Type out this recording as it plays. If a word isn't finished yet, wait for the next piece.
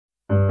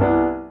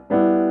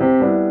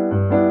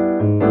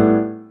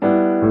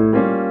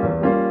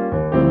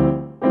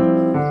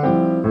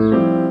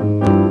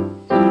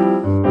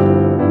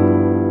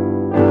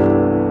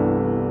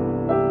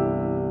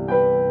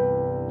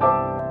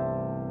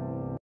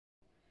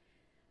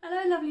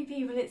lovely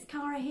people, it's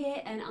Cara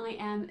here and I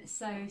am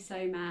so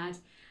mad.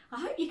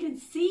 I hope you can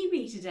see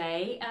me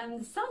today.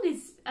 The sun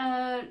is,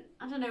 I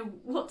don't know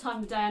what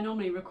time of day I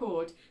normally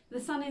record,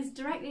 the sun is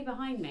directly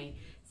behind me.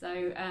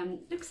 So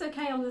looks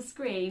okay on the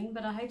screen,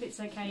 but I hope it's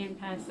okay in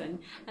person.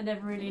 I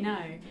never really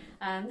know.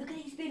 Look at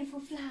these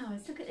beautiful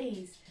flowers, look at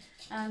these.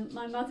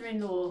 My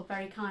mother-in-law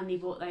very kindly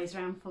brought those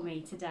round for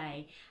me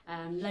today,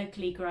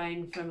 locally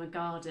grown from a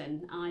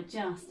garden. I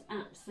just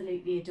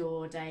absolutely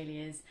adore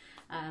dahlias.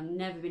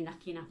 Never been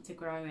lucky enough to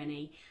grow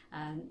any.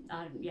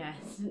 Yeah,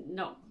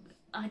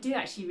 I do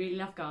actually really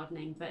love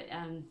gardening, but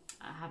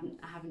I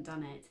haven't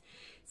done it.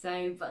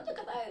 So, but look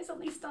at those,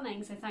 aren't they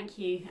stunning? So thank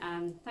you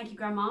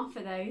Grandma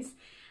for those.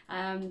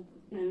 A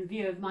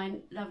view of my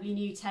lovely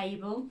new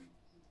table.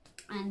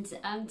 And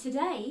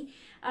today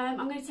I'm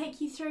going to take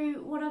you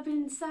through what I've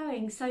been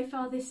sewing so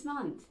far this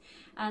month.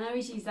 And I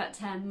always use that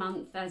term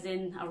month as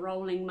in a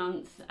rolling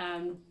month.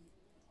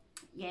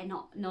 Yeah,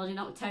 not in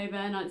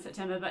October, not in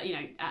September, but you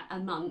know, a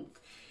month.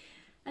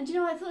 And you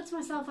know, I thought to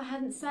myself I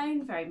hadn't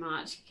sewn very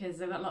much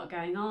because I've got a lot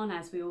going on,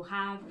 as we all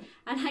have.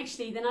 And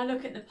actually then I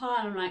look at the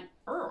pile and I'm like,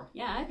 oh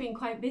yeah, I've been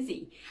quite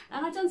busy.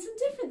 And I've done some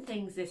different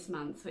things this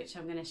month, which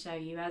I'm going to show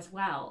you as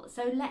well.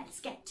 So let's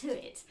get to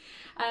it.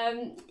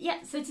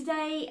 Yeah, so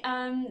today,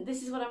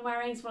 this is what I'm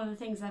wearing. It's one of the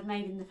things I've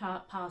made in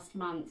the past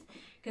month,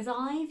 because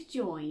I've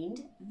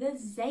joined the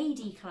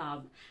Zadie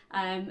Club.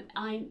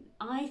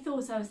 I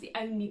thought I was the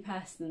only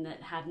person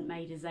that hadn't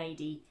made a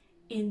Zadie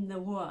in the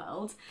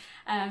world.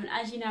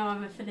 As you know,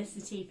 I'm a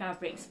Felicity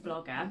Fabrics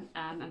blogger.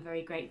 I'm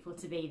very grateful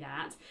to be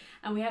that.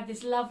 And we have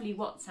this lovely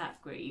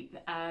WhatsApp group.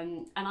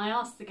 And I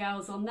asked the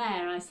girls on there,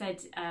 and I said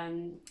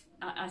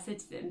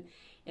to them,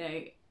 you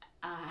know,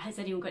 has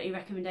anyone got any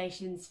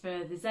recommendations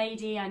for the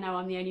Zadie? I know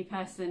I'm the only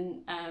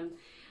person,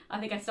 I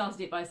think I started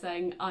it by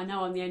saying, I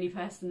know I'm the only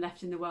person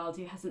left in the world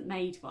who hasn't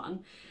made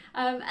one.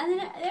 And then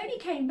they only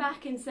came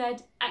back and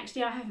said,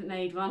 actually I haven't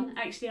made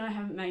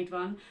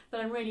one, but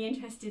I'm really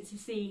interested to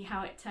see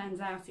how it turns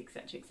out,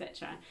 etc,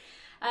 etc.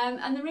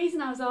 And the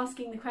reason I was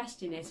asking the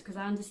question is because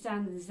I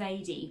understand that the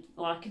Zadie,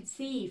 or I could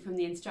see from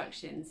the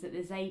instructions that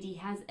the Zadie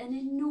has an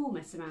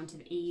enormous amount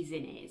of ease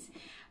in it.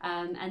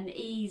 And the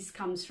ease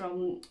comes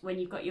from when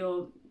you've got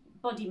your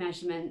body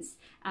measurements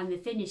and the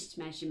finished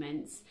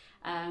measurements.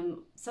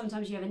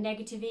 Sometimes you have a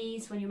negative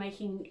ease when you're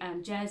making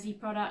jersey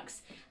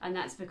products, and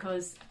that's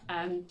because,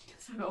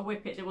 so I've got a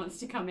whippet that wants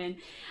to come in.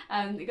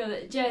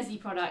 Because jersey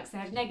products, they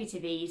have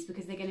negative ease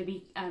because they're going to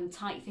be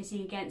tight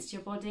fitting against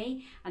your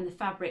body, and the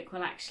fabric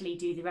will actually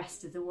do the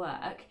rest of the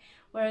work.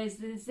 Whereas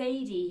the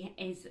Zadie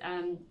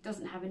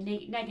doesn't have a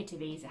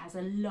negative ease, it has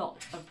a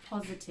lot of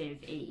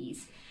positive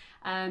ease.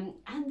 And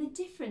the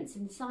difference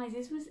in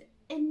sizes was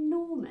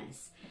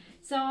enormous.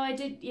 So I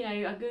did, you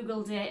know, I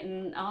googled it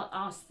and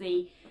asked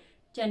the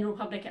general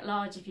public at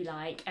large, if you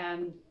like,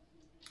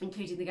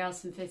 including the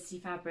girls from Felicity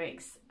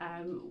Fabrics,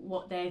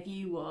 what their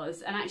view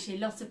was. And actually a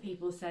lot of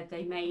people said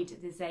they made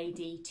the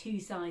Zadie 2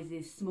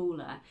 sizes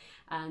smaller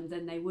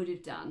than they would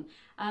have done,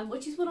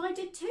 which is what I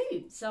did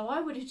too. So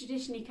I would have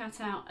traditionally cut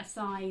out a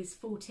size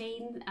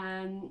 14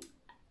 and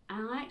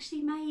I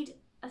actually made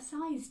a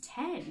size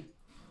 10.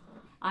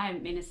 I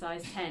haven't been a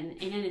size 10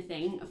 in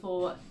anything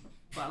for,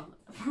 well,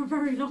 for a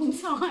very long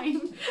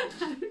time.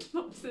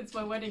 Not since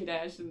my wedding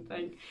day, I shouldn't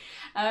think.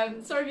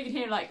 Sorry if you can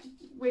hear like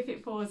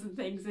whippet paws and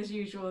things as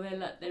usual.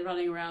 They're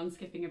running around,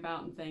 skipping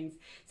about and things.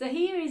 So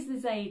here is the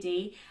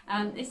Zadie.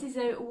 This is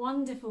a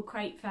wonderful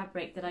crepe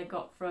fabric that I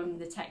got from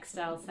the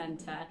Textile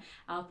Centre.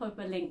 I'll put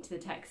a link to the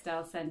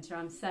Textile Centre.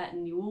 I'm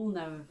certain you all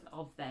know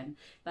of them,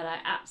 but I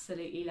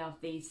absolutely love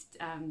these,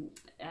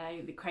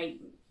 the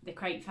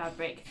crepe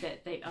fabric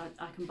that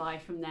I can buy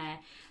from there.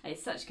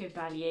 It's such good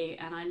value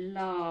and I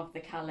love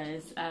the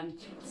colours.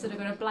 Sort of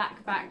got a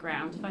black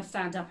background. If I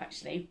stand up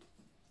actually,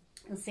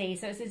 you'll see.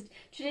 So it's this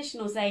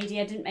traditional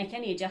Zadie. I didn't make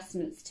any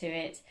adjustments to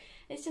it.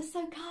 It's just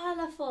so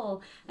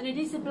colourful, and it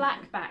is a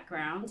black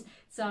background,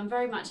 so I'm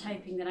very much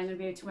hoping that I'm going to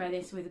be able to wear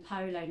this with a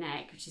polo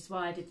neck, which is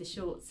why I did the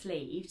short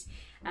sleeved.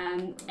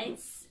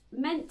 It's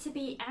meant to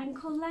be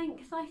ankle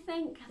length, I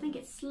think. I think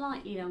it's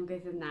slightly longer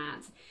than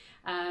that.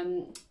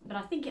 But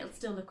I think it'll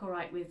still look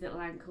alright with little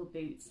ankle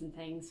boots and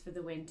things for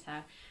the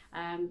winter,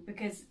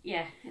 because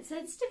yeah, it's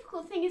a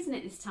difficult thing, isn't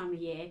it, this time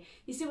of year?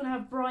 You still want to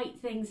have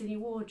bright things in your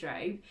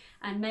wardrobe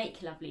and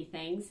make lovely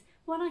things.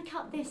 When I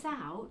cut this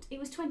out, it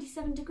was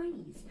 27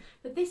 degrees,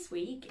 but this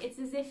week it's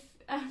as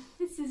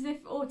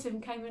if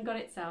autumn came and got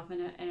itself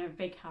in a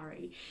big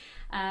hurry.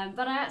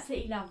 But I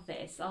absolutely love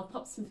this. I'll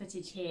pop some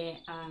footage here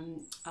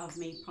of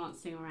me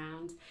prancing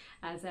around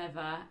as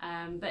ever,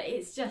 but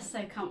it's just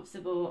so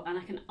comfortable, and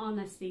I can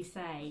honestly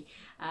say,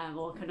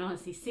 or can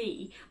honestly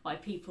see why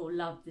people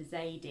love the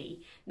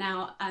Zadie.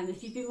 Now,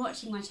 if you've been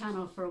watching my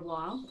channel for a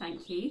while,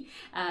 thank you,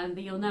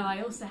 but you'll know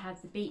I also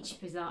have the beach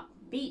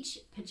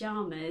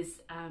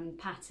pyjamas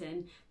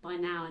pattern by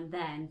Now and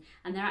Then,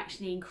 and they're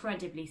actually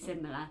incredibly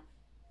similar.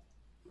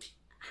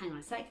 Hang on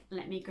a sec,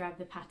 let me grab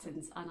the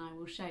patterns and I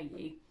will show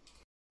you.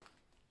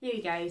 Here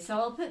we go. So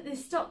I'll put the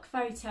stock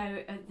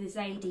photo of the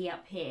Zadie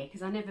up here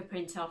because I never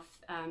print off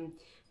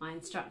my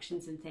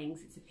instructions and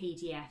things. It's a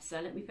PDF. So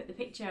let me put the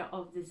picture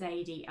of the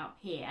Zadie up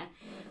here,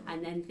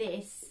 and then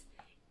this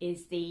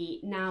is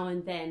the Now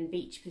and Then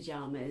beach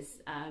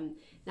pajamas.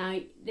 Now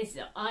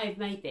I've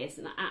made this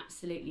and I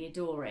absolutely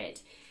adore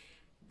it.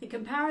 The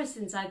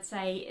comparisons, I'd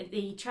say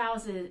the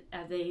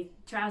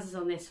trousers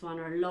on this one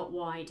are a lot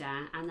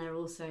wider and they're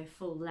also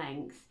full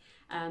length,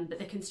 but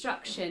the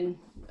construction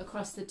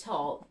across the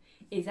top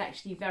is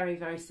actually very,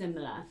 very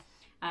similar,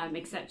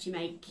 except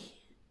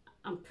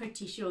I'm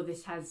pretty sure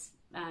this has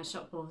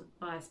shop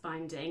bias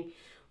binding,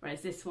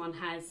 whereas this one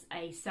has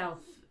a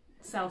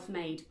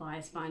self-made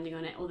bias binding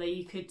on it, although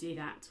you could do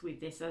that with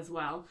this as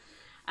well.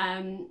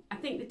 I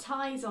think the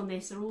ties on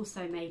this are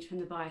also made from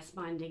the bias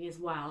binding as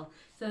well,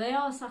 so they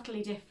are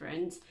subtly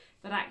different,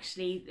 but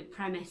actually the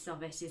premise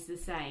of it is the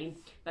same,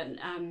 but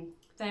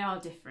they are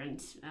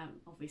different,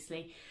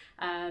 obviously.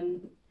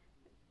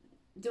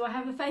 Do I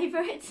have a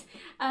favourite?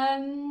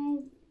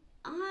 No,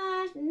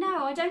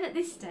 I don't at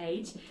this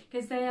stage,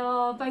 because they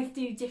both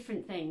do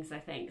different things, I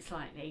think,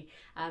 slightly.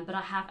 But I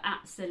have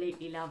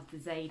absolutely loved the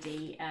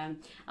Zadie.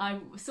 I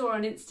saw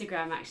on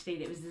Instagram actually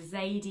that it was the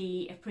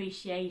Zadie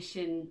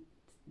Appreciation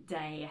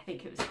Day, I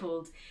think it was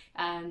called.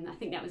 I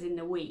think that was in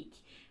the week,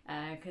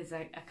 because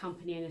a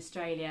company in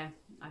Australia,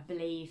 I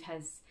believe,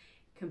 has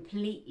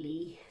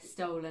completely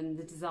stolen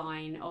the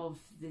design of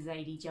the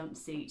Zadie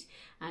jumpsuit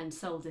and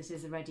sold it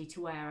as a ready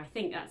to wear. I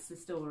think that's the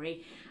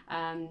story.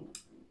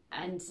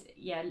 And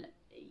yeah,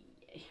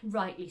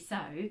 rightly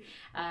so.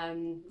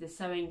 The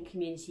sewing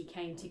community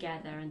came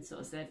together and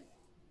sort of said,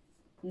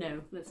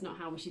 no, that's not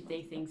how we should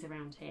do things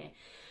around here.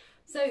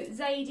 So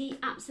Zadie,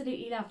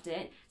 absolutely loved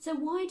it. So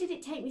why did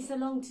it take me so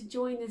long to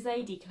join the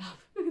Zadie Club?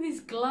 Look at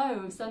this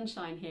glow of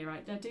sunshine here. I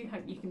do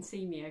hope you can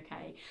see me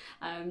okay.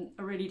 I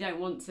really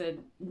don't want to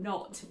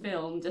not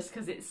film just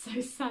because it's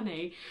so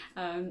sunny.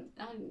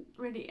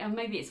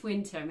 Maybe it's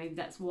winter, maybe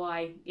that's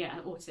why, yeah,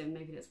 autumn,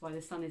 maybe that's why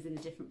the sun is in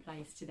a different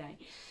place today.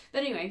 But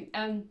anyway,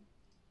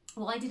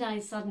 why did I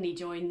suddenly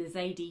join the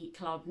Zadie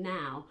Club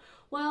now?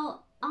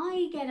 Well,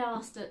 I get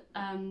asked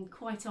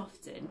quite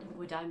often,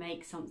 would I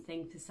make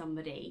something for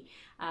somebody,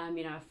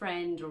 you know, a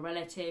friend or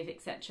relative,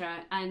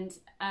 etc. And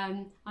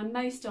I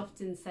most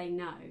often say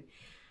no.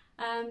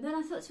 Then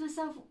I thought to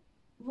myself,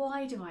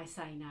 why do I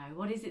say no?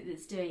 What is it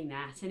that's doing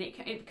that? And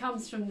it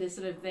comes from the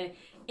sort of the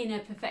inner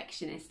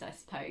perfectionist, I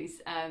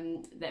suppose,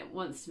 that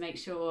wants to make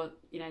sure,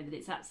 you know, that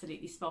it's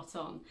absolutely spot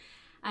on.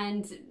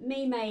 And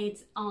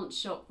me-mades aren't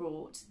shop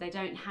bought. They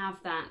don't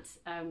have that.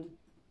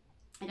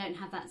 They don't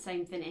have that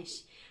same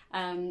finish.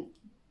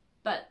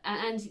 But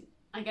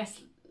I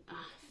guess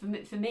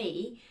for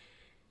me,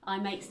 I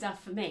make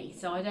stuff for me,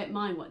 so I don't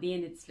mind what the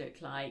innards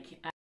look like.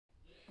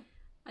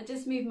 I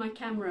just moved my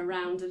camera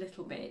around a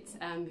little bit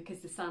because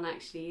the sun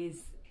actually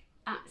is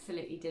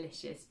absolutely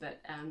delicious,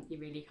 but you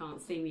really can't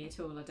see me at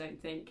all, I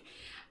don't think.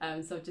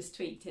 So I've just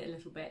tweaked it a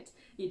little bit.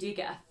 You do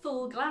get a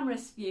full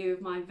glamorous view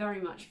of my very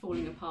much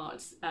falling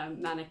apart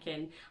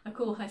mannequin. I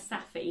call her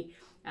Safi.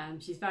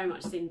 She's very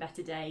much seen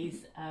better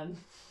days.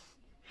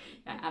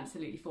 Yeah,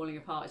 absolutely falling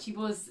apart. She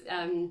was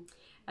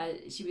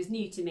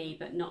new to me,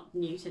 but not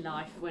new to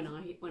life when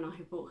I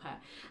bought her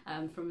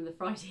from the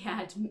Friday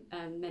ad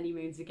many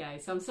moons ago.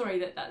 So I'm sorry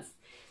that's.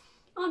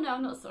 Oh no,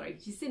 I'm not sorry.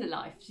 She's seen a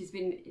life. She's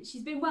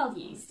been well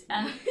used,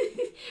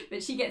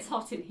 but she gets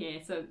hot in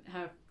here, so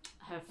her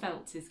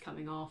felt is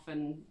coming off,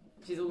 and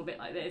she's all a bit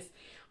like this,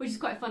 which is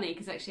quite funny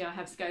because actually I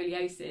have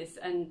scoliosis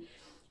and.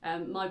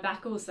 My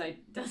back also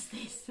does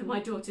this, and my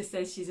daughter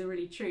says she's a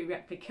really true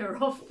replica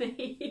of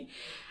me.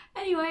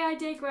 Anyway, I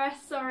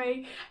digress,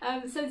 sorry.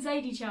 So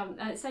Zadie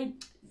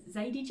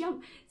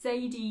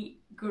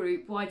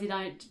group, why did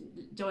I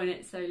join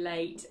it so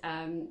late?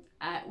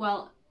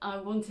 Well, I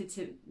wanted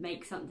to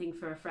make something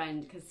for a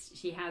friend because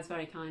she has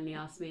very kindly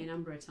asked me a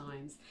number of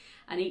times,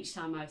 and each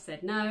time I've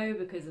said no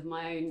because of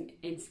my own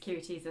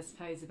insecurities, I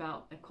suppose,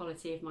 about the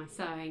quality of my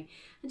sewing.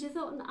 And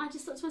I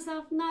just thought to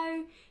myself, no,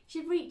 you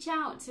should reach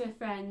out to a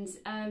friend.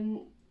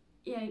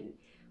 You know,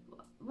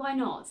 why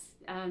not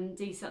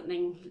do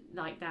something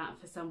like that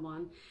for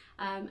someone?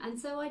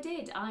 And so I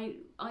did. I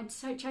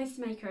chose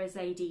to make her a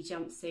Zadie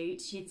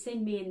jumpsuit. She'd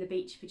seen me in the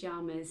beach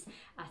pyjamas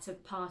at a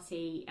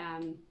party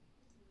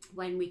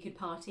when we could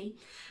party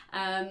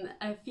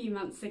a few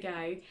months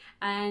ago,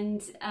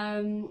 and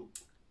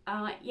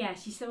yeah,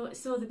 she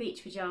saw the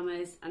beach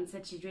pyjamas and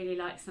said she'd really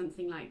like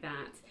something like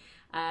that.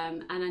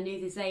 And I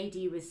knew the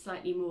Zadie was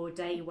slightly more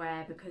day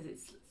wear because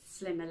it's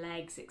slimmer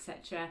legs,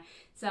 etc.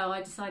 So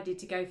I decided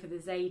to go for the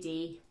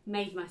Zadie.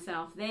 Made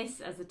myself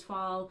this as a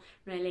toile,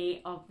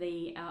 really, of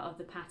the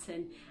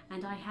pattern,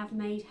 and I have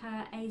made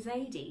her a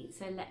Zadie.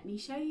 So let me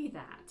show you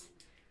that.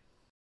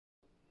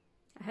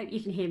 I hope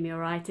you can hear me all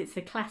right. It's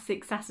a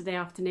classic Saturday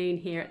afternoon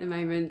here at the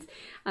moment.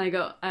 I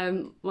got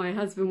my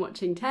husband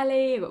watching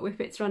telly, I've got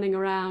Whippets running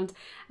around,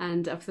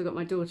 and I've also got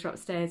my daughter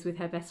upstairs with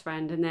her best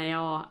friend, and they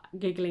are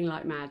giggling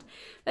like mad.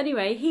 But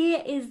anyway,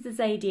 here is the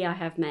Zadie I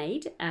have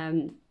made.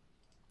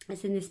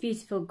 It's in this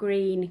beautiful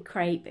green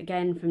crepe,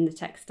 again from the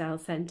Textile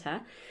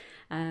Centre.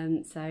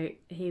 So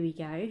here we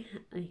go,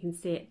 you can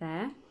see it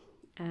there.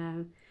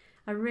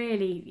 I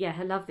really,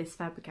 I love this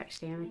fabric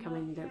actually. I'm going to come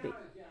in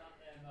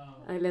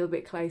a little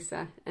bit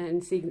closer,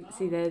 and so you can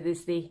see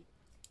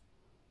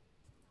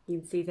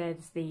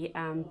there's the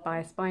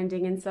bias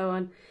binding and so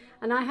on.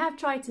 And I have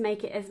tried to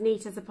make it as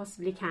neat as I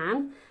possibly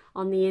can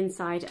on the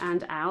inside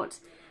and out.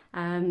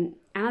 And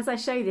as I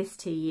show this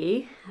to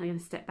you, I'm going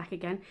to step back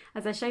again.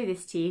 As I show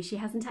this to you, she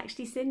hasn't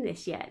actually seen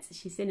this yet.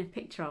 She's seen a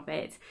picture of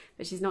it,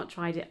 but she's not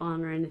tried it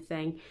on or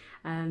anything.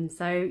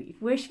 So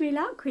wish me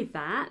luck with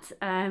that.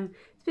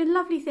 It's been a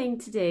lovely thing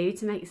to do,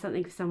 to make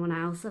something for someone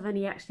else. I've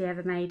only actually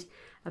ever made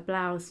a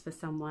blouse for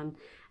someone,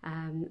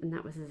 and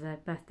that was as a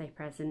birthday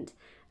present.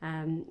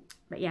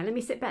 But yeah, let me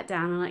sit back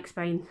down and I'll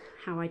explain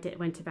how I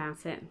went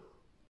about it.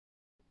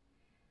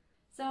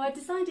 So I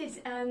decided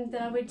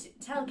that I would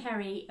tell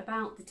Kerry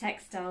about the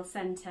Textile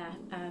Centre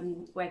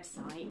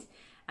website,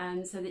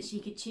 so that she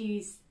could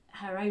choose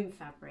her own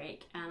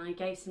fabric, and I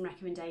gave some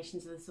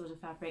recommendations of the sort of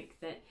fabric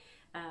that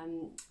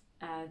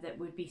that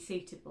would be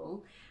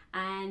suitable.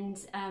 And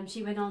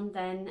she went on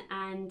then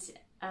and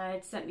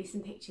sent me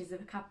some pictures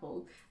of a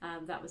couple.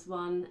 That was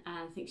one.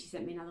 I think she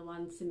sent me another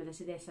one similar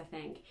to this, I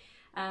think.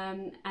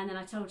 And then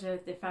I told her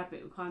the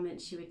fabric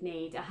requirements she would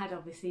need. I had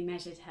obviously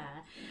measured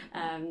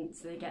her,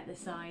 so they get the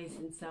size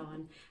and so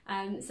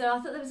on. So I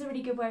thought that was a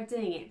really good way of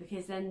doing it,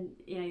 because then,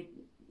 you know,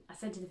 I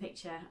sent her the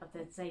picture of the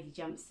Zadie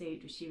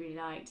jumpsuit, which she really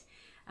liked.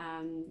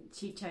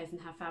 She'd chosen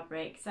her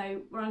fabric,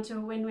 so we're onto a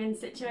win-win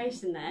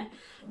situation there.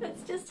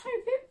 Let's just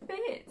hope it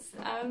fits.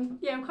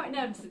 Yeah, I'm quite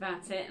nervous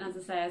about it, and as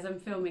I say, as I'm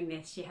filming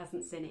this, she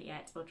hasn't seen it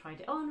yet or tried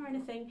it on or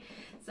anything,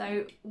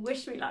 so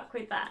wish me luck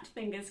with that,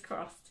 fingers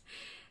crossed.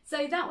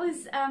 So that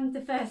was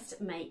the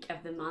first make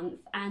of the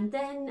month, and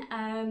then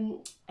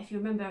if you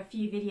remember a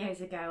few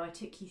videos ago, I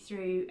took you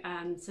through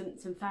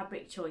some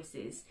fabric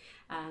choices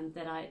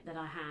that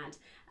I had,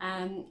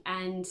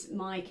 and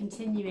my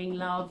continuing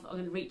love. I'm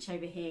going to reach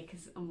over here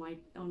because on my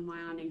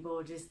ironing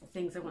board is the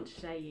things I want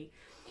to show you.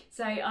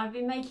 So I've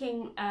been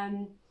making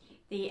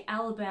the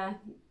Elbe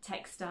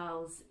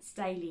Textiles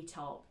Staley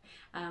top,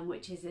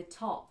 which is a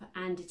top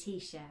and a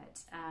t-shirt.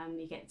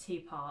 You get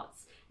 2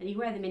 parts, and you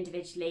wear them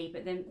individually,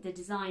 but then they're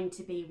designed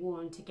to be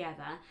worn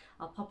together.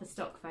 I'll pop a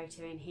stock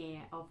photo in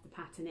here of the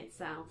pattern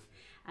itself,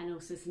 and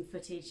also some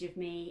footage of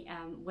me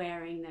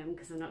wearing them,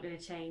 because I'm not going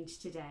to change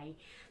today.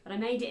 But I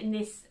made it in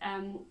this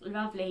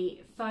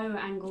lovely faux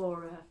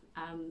Angora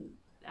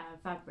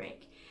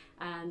fabric.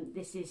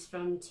 This is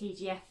from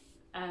TFG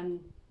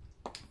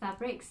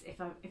Fabrics. If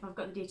I've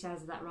got the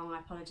details of that wrong, I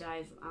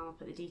apologise. I'll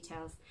put the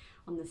details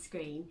on the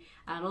screen.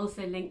 I'll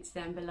also link to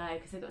them below,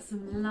 because I've got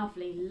some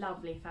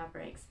lovely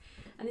fabrics.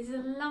 And this is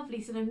a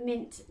lovely sort of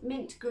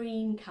mint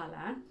green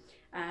colour.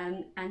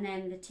 And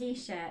then the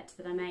t-shirt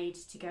that I made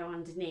to go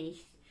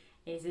underneath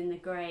is in the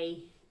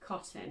grey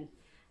cotton,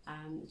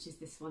 which is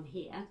this one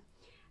here.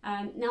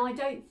 Now, I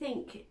don't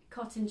think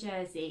cotton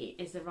jersey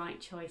is the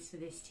right choice for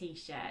this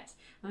t-shirt.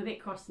 I'm a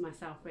bit cross with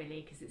myself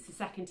really, because it's the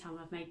second time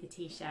I've made the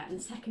t-shirt and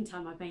the second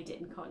time I've made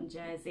it in cotton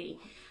jersey.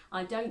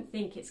 I don't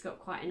think it's got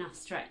quite enough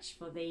stretch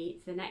for the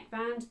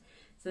neckband,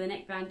 so the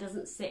neckband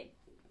doesn't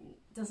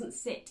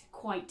sit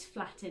quite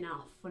flat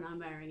enough when I'm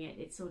wearing it.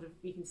 It's sort of,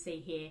 you can see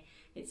here,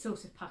 it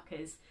sort of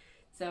puckers.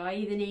 So I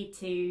either need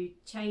to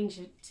change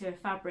it to a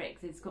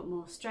fabric that's got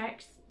more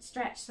stretch,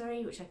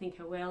 which I think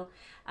I will,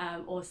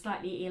 or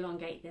slightly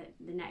elongate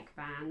the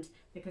neckband,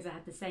 because I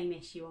had the same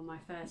issue on my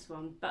first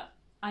one. But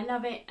I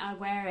love it, I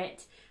wear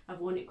it, I've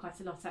worn it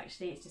quite a lot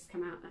actually. It's just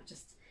come out,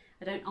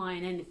 I don't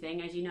iron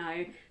anything, as you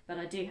know, but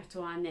I do have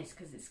to iron this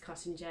because it's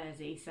cotton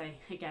jersey, so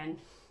again,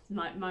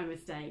 my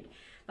mistake.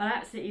 But I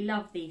absolutely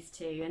love these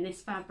two, and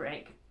this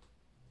fabric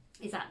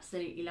is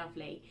absolutely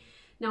lovely.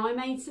 Now, I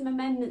made some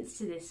amendments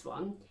to this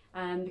one,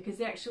 because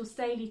the actual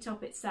Staley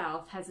top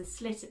itself has a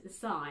slit at the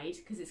side,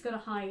 because it's got a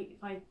high,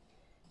 if I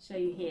show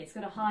you here, it's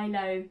got a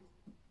high-low,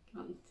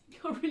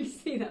 can't really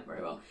see that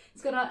very well.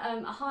 It's got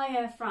a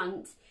higher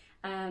front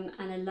and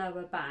a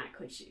lower back,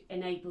 which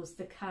enables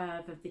the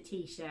curve of the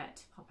t-shirt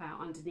to pop out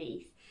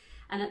underneath.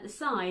 And at the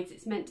sides,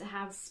 it's meant to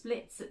have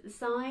splits at the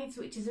sides,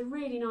 which is a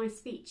really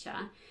nice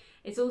feature.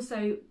 It's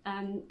also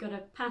got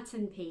a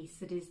pattern piece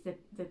that is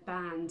the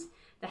band,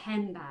 the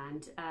hem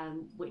band,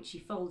 which you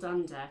fold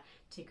under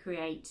to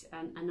create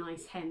a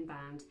nice hem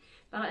band.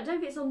 But I don't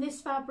know if it's on this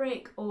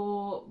fabric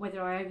or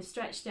whether I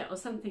overstretched it or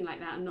something like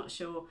that, I'm not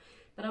sure.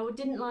 But I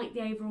didn't like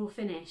the overall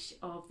finish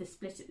of the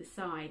split at the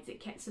sides. It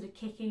kept sort of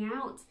kicking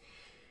out.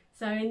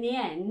 So in the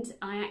end,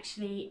 I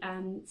actually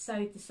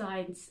sewed the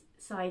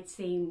side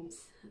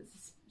seams,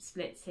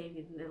 splits here,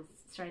 with a little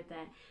thread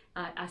there.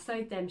 I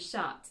sewed them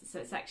shut, so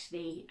it's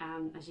actually,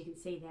 as you can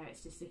see there,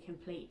 it's just a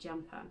complete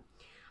jumper.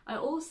 I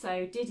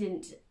also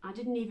didn't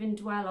even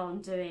dwell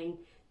on doing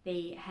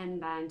the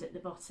hemband at the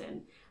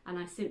bottom, and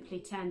I simply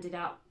turned it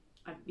up.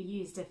 I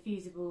used a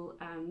fusible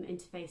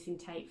interfacing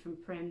tape from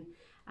Prim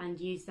and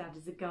used that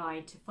as a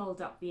guide to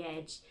fold up the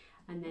edge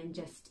and then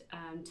just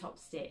top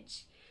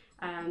stitch.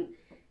 And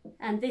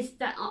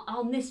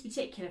on this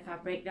particular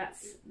fabric,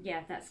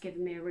 that's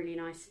given me a really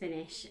nice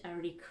finish, a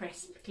really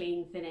crisp,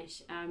 clean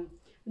finish. And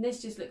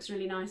this just looks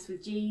really nice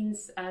with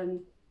jeans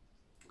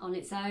on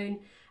its own,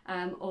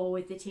 or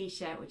with the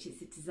t-shirt, which it's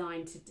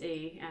designed to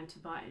do and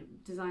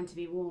designed to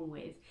be worn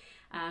with.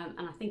 And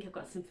I think I've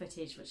got some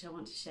footage which I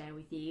want to share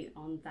with you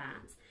on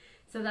that.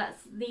 So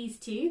that's these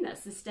two.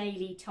 That's the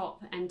Staley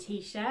top and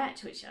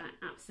t-shirt, which I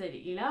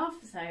absolutely love.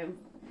 So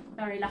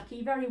very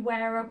lucky, very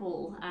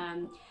wearable.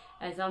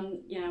 As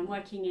I'm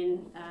working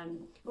in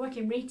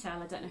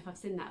retail. I don't know if I've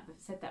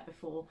said that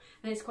before,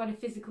 and it's quite a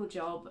physical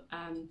job.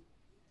 I'm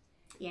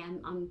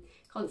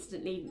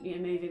constantly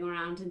moving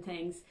around and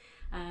things.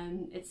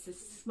 It's a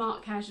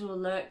smart casual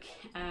look,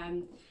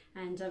 and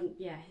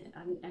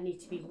I need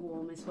to be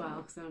warm as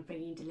well because I'm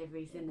bringing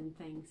deliveries in and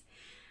things.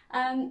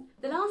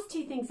 The last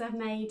two things I've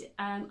made,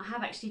 I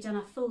have actually done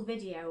a full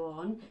video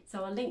on,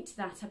 so I'll link to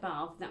that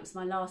above. That was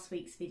my last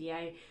week's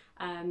video,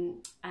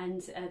 and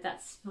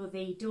that's for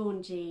the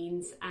Dawn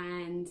jeans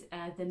and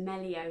the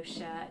Melilot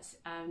shirt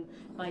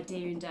by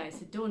Deere and Doe.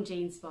 So Dawn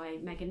jeans by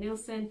Megan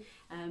Neilson,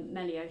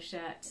 Melilot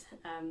shirt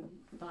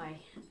by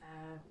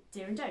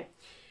Deere and Doe.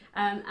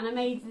 And I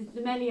made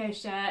the Melilot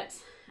shirt.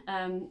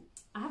 I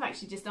have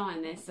actually just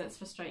ironed this, so it's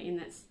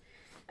frustrating.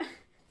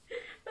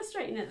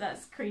 Frustrating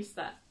that's creased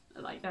that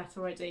like that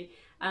already,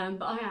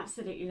 but I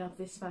absolutely love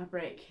this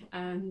fabric.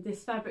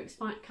 This fabric's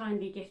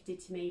kindly gifted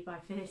to me by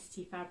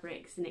Felicity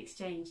Fabrics and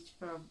exchanged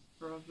for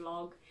a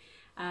vlog.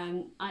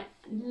 I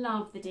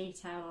love the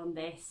detail on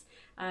this.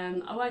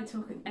 I won't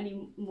talk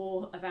any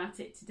more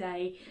about it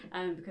today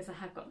because I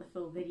have got the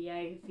full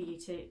video for you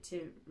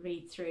to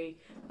read through,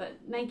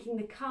 but making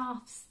the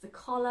cuffs, the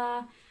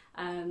collar,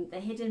 the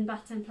hidden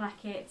button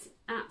placket,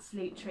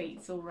 absolute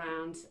treats all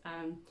round.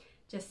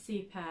 Just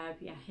superb.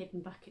 Yeah,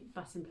 hidden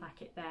button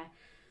placket there.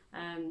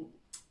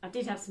 I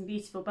did have some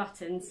beautiful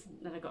buttons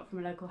that I got from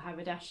a local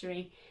haberdashery.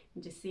 You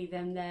can just see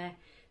them there,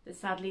 but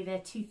sadly they're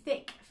too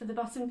thick for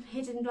the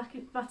hidden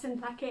button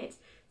placket,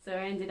 so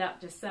I ended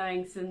up just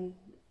sewing some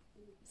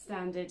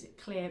standard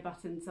clear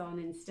buttons on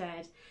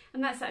instead,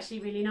 and that's actually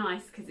really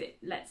nice because it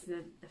lets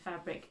the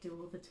fabric do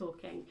all the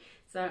talking.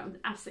 So I'm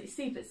absolutely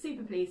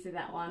super pleased with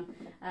that one.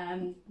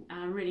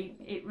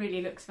 It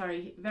really looks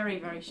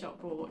very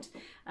shop bought.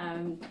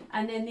 And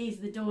then these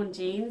are the Dawn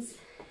jeans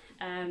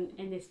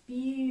in this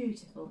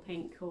beautiful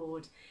pink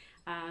cord,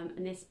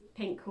 and this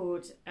pink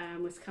cord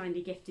was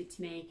kindly gifted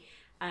to me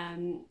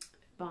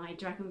by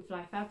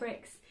Dragonfly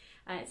Fabrics.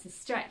 It's a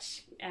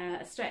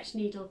stretch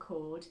needle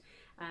cord.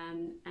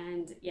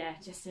 And yeah,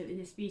 just in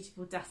this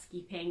beautiful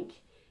dusky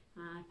pink.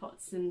 I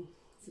put some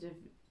sort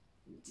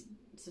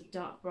of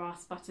dark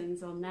brass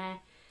buttons on there.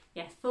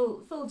 Yeah,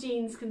 full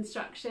jeans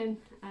construction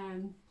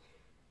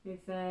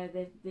with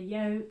the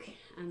yoke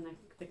and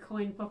the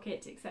coin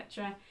pocket,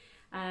 etc.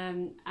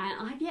 And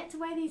I've yet to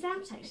wear these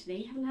out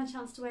actually. Haven't had a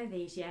chance to wear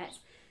these yet.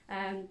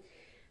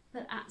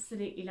 But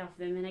absolutely love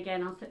them. And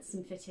again, I'll put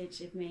some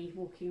footage of me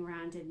walking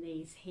around in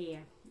these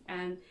here.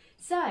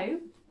 So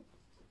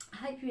I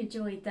hope you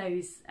enjoyed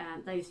those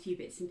few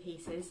bits and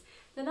pieces.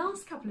 The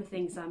last couple of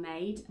things I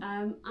made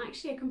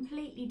actually a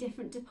completely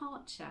different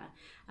departure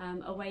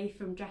away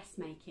from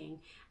dressmaking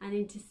and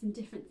into some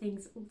different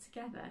things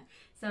altogether.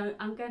 So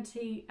I'm going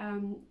to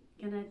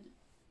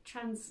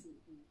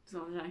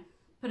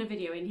put a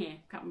video in here,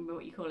 can't remember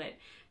what you call it,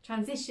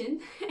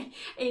 transition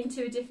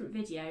into a different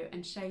video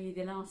and show you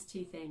the last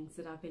two things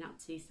that I've been up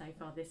to so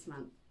far this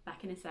month.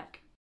 Back in a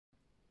sec.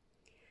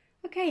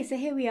 Okay, so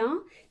here we are.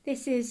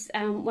 This is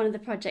one of the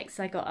projects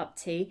I got up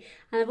to,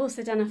 and I've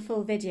also done a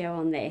full video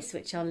on this,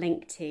 which I'll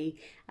link to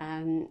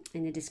in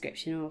the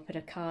description, or I'll put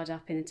a card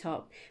up in the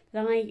top.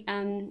 But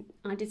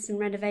I did some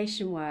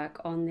renovation work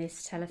on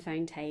this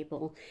telephone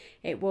table.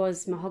 It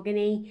was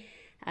mahogany,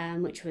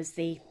 which was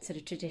the sort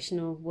of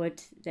traditional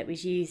wood that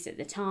was used at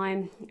the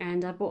time,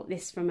 and I bought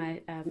this from a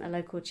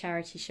local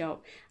charity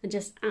shop and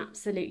just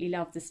absolutely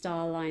love the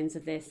style lines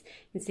of this.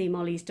 You can see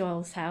Molly's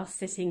doll's house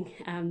sitting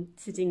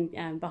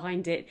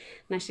behind it,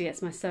 and actually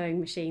that's my sewing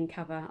machine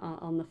cover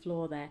on the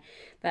floor there.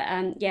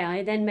 But yeah,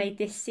 I then made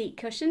this seat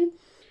cushion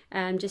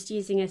just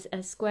using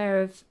a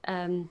square of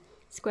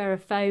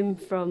foam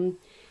from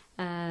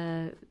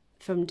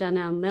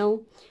Dunelm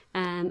Mill,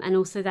 and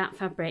also that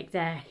fabric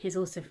there is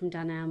also from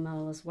Dunelm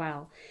Mill as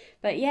well.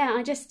 But yeah,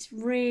 I just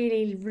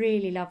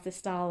really love the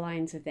style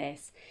lines of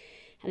this,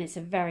 and it's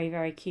a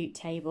very cute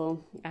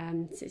table.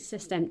 It's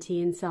just empty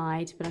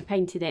inside, but I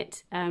painted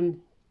it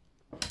and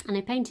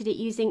I painted it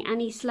using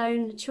Annie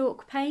Sloan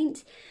chalk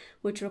paint,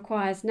 which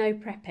requires no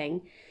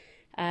prepping.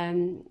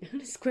 I've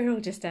got a squirrel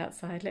just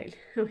outside, look.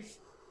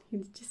 You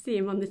can just see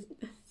him on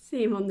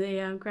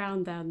the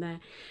ground down there.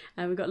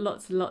 We've got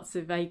lots and lots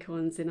of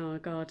acorns in our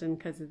garden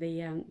because of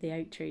the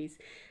oak trees,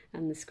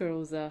 and the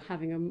squirrels are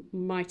having a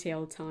mighty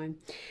old time.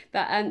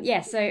 But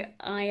yeah, so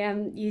I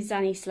used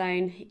Annie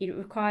Sloan. It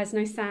requires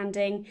no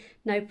sanding,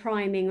 no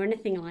priming or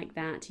anything like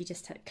that. You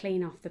just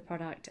clean off the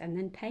product and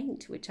then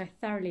paint, which I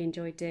thoroughly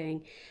enjoyed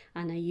doing,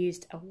 and I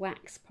used a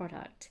wax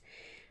product.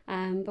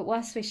 But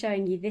whilst we're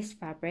showing you this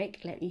fabric,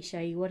 let me show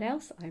you what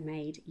else I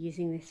made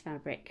using this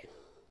fabric.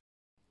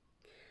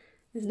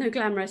 There's no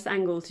glamorous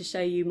angle to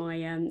show you my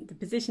the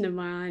position of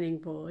my ironing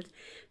board,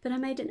 but I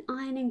made an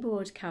ironing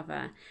board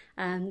cover.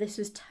 This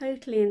was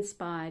totally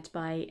inspired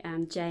by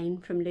Jayne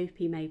from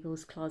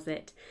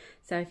Loopymabelscloset.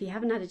 So if you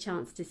haven't had a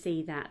chance to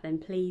see that, then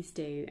please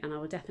do, and I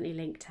will definitely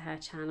link to her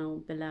channel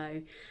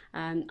below.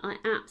 I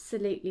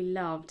absolutely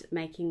loved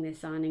making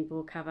this ironing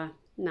board cover.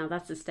 Now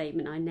that's a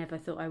statement I never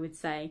thought I would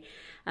say.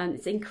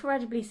 It's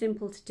incredibly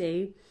simple to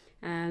do.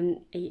 And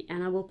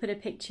I will put a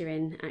picture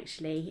in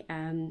actually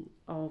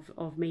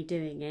of me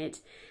doing it.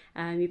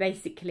 You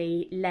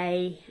basically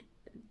lay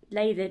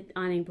the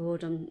ironing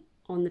board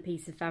on the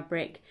piece of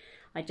fabric.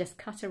 I just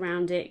cut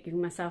around it,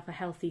 giving myself a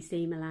healthy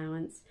seam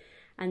allowance,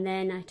 and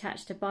then I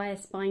attached a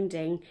bias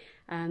binding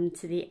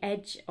to the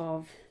edge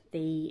of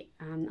the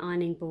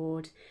ironing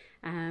board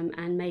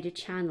and made a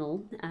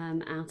channel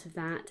out of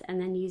that,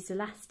 and then used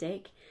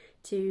elastic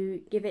to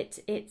give it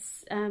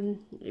its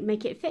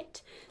make it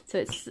fit, so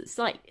it's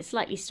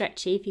slightly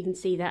stretchy, if you can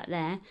see that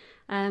there.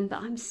 But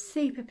I'm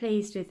super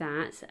pleased with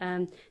that.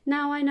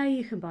 Now I know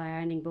you can buy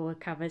ironing board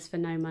covers for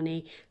no money.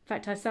 In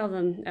fact, I sell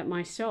them at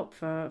my shop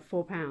for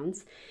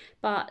 £4.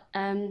 But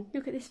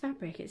look at this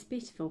fabric, it's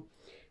beautiful.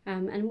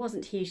 And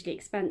wasn't hugely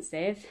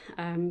expensive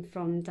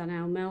from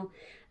Dunelm Mill,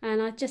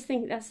 and I just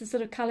think that's the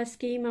sort of colour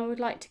scheme I would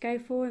like to go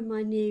for in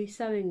my new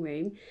sewing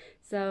room.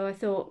 So I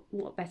thought,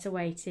 what better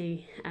way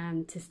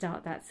to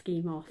start that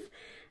scheme off.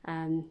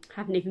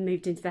 Haven't even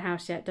moved into the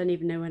house yet, don't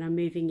even know when I'm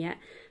moving yet,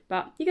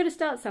 but you got to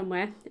start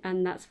somewhere,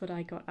 and that's what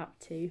I got up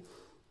to.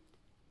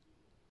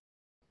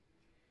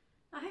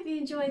 I hope you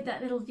enjoyed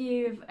that little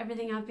view of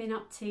everything I've been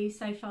up to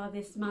so far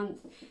this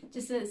month.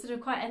 Just a sort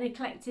of quite an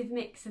eclectic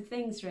mix of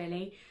things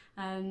really.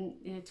 You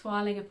know,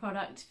 toiling a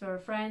product for a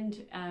friend,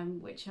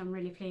 which I'm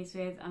really pleased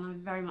with, and I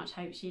very much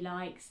hope she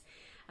likes.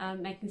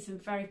 Making some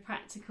very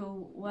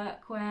practical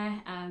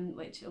workwear,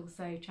 which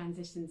also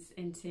transitions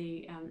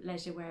into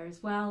leisure wear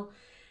as well.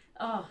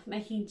 Oh,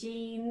 making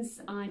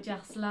jeans I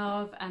just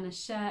love, and a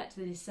shirt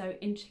that is so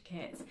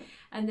intricate.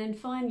 And then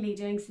finally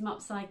doing some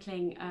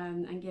upcycling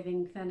and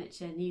giving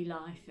furniture new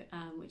life,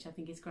 which I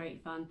think is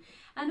great fun.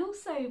 And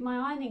also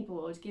my ironing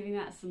board, giving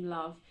that some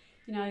love.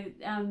 You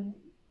know,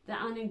 the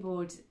ironing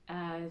board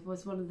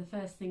was one of the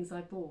first things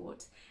I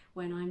bought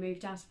when I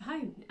moved out of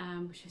home,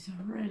 which is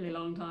a really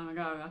long time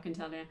ago, I can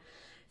tell you.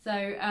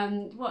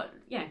 So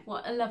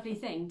what a lovely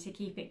thing to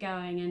keep it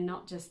going and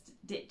not just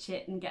ditch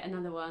it and get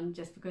another one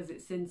just because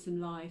it's seen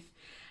some life.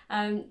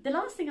 The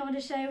last thing I want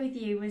to share with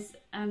you was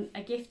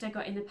a gift I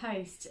got in the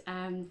post,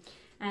 and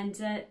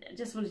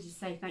just wanted to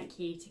say thank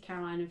you to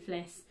Caroline and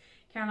Fliss.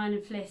 Caroline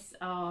and Fliss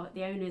are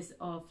the owners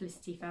of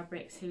Felicity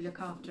Fabrics, who look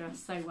after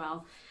us so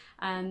well,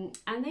 and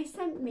they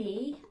sent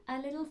me a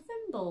little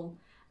thimble.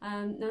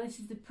 Now this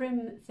is the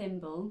Prim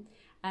thimble,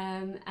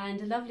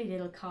 and a lovely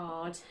little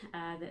card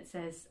that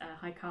says,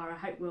 "Hi Cara,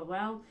 hope we're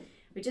well.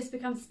 We just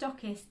become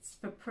stockists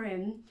for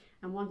Prim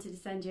and wanted to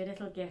send you a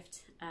little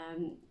gift."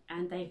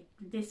 And they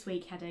this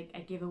week had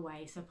a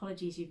giveaway, so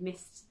apologies you've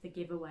missed the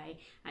giveaway.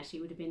 Actually,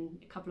 it would have been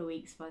a couple of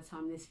weeks by the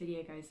time this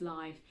video goes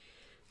live.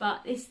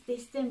 But this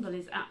thimble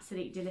is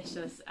absolutely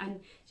delicious,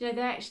 and you know,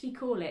 they actually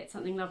call it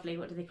something lovely.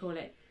 What do they call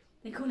it?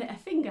 They call it a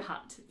finger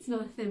hut. It's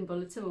not a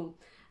thimble at all.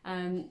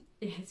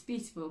 Yeah, it's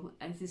beautiful.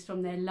 This is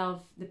from their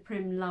the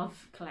Prim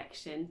Love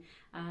collection,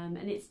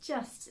 and it's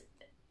just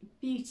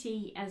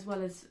beauty as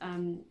well as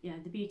you know,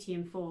 the beauty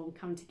and form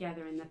come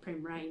together in the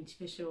Prim range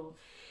for sure.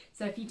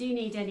 So if you do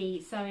need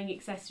any sewing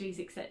accessories,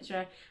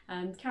 etc.,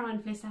 Caroline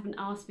and Fliss haven't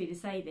asked me to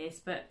say this,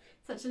 but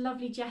such a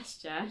lovely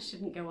gesture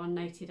shouldn't go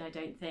unnoted, I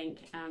don't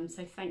think.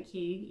 So thank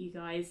you, you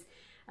guys.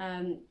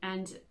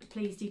 And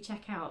please do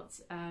check out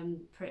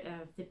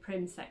the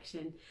Prim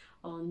section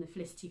on the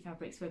Felicity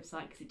Fabrics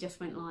website, because it just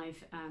went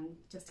live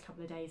just a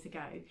couple of days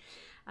ago.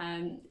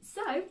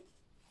 So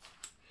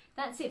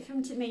that's it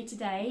from me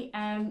today.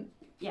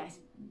 Yes,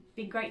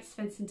 been great to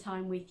spend some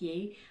time with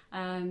you.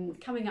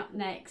 Coming up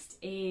next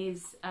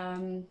is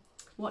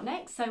what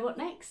next? So what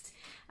next?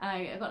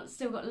 I've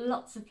still got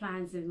lots of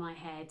plans in my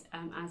head,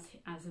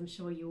 as I'm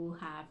sure you all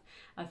have,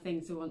 of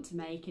things I want to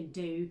make and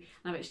do.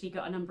 And I've actually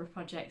got a number of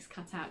projects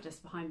cut out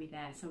just behind me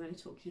there, so I'm going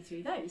to talk you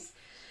through those.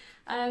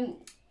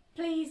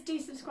 Please do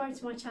subscribe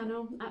to my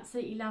channel.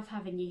 Absolutely love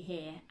having you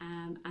here,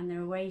 and there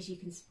are ways you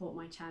can support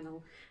my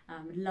channel.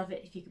 Would love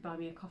it if you could buy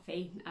me a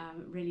coffee.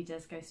 It really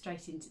does go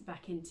straight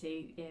back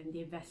into the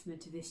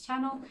investment of this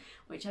channel,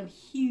 which I'm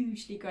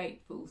hugely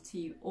grateful to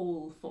you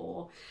all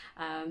for.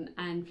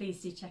 And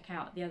please do check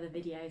out the other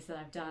videos that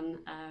I've done,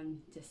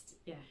 if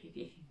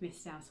you've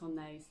missed out on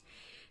those.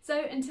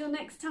 So until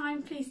next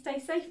time, please stay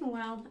safe and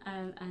well,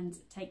 and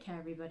take care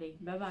everybody.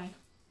 Bye bye.